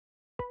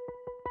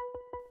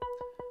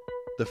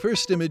The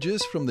first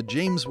images from the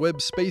James Webb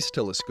Space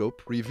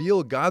Telescope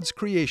reveal God's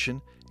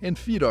creation and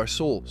feed our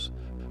souls.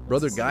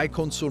 Brother Guy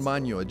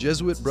Consolmagno, a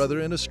Jesuit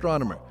brother and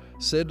astronomer,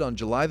 said on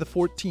July the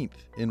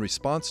 14th in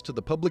response to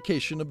the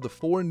publication of the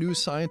 4 new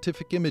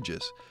scientific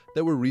images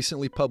that were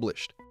recently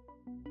published.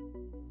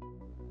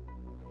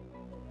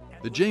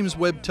 The James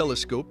Webb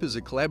Telescope is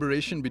a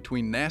collaboration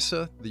between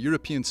NASA, the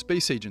European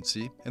Space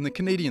Agency, and the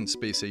Canadian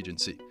Space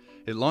Agency.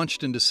 It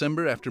launched in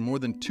December after more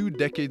than 2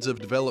 decades of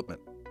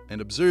development and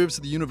observes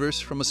the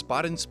universe from a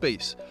spot in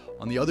space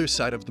on the other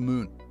side of the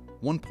Moon,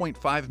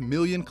 1.5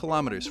 million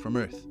kilometers from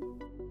Earth.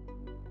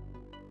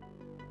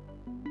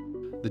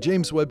 The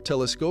James Webb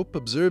Telescope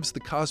observes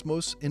the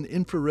cosmos in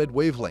infrared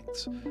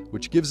wavelengths,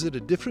 which gives it a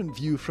different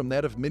view from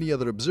that of many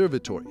other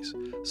observatories,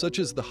 such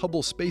as the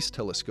Hubble Space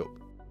Telescope.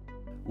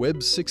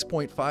 Webb's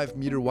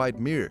 6.5-meter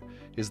wide mirror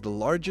is the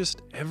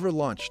largest ever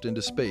launched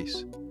into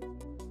space.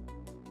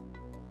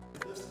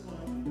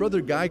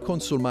 Brother Guy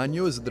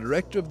Consolmagno is the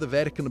director of the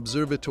Vatican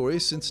Observatory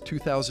since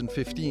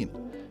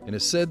 2015 and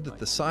has said that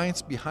the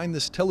science behind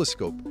this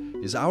telescope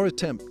is our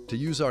attempt to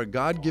use our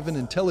God-given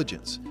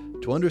intelligence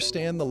to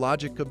understand the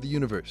logic of the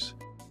universe.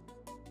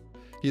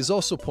 He has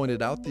also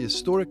pointed out the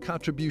historic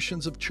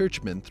contributions of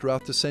churchmen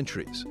throughout the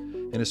centuries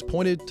and has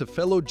pointed to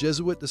fellow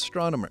Jesuit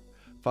astronomer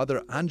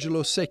Father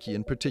Angelo Secchi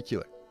in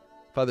particular.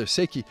 Father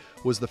Secchi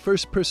was the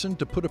first person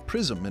to put a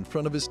prism in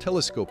front of his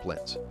telescope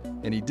lens,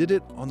 and he did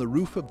it on the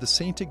roof of the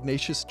St.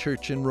 Ignatius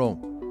Church in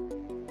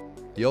Rome.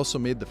 He also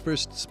made the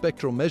first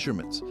spectral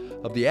measurements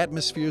of the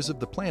atmospheres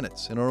of the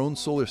planets in our own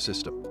solar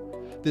system.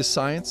 This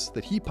science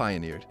that he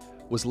pioneered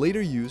was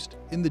later used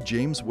in the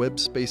James Webb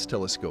Space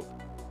Telescope.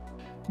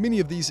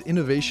 Many of these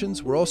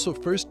innovations were also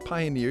first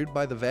pioneered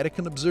by the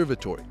Vatican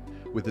Observatory,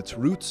 with its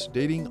roots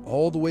dating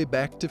all the way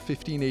back to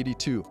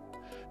 1582.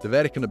 The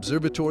Vatican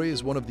Observatory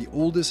is one of the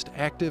oldest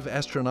active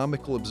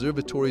astronomical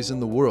observatories in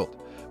the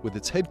world, with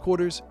its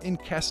headquarters in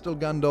Castel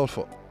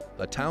Gandolfo,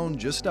 a town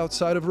just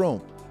outside of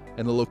Rome,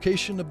 and the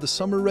location of the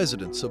summer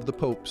residence of the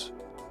popes.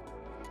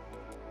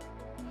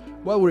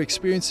 While we're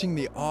experiencing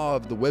the awe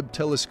of the Webb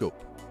Telescope,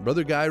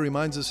 Brother Guy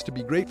reminds us to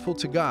be grateful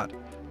to God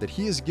that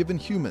He has given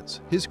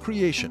humans, His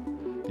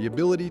creation, the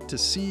ability to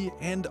see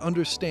and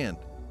understand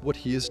what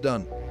He has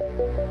done.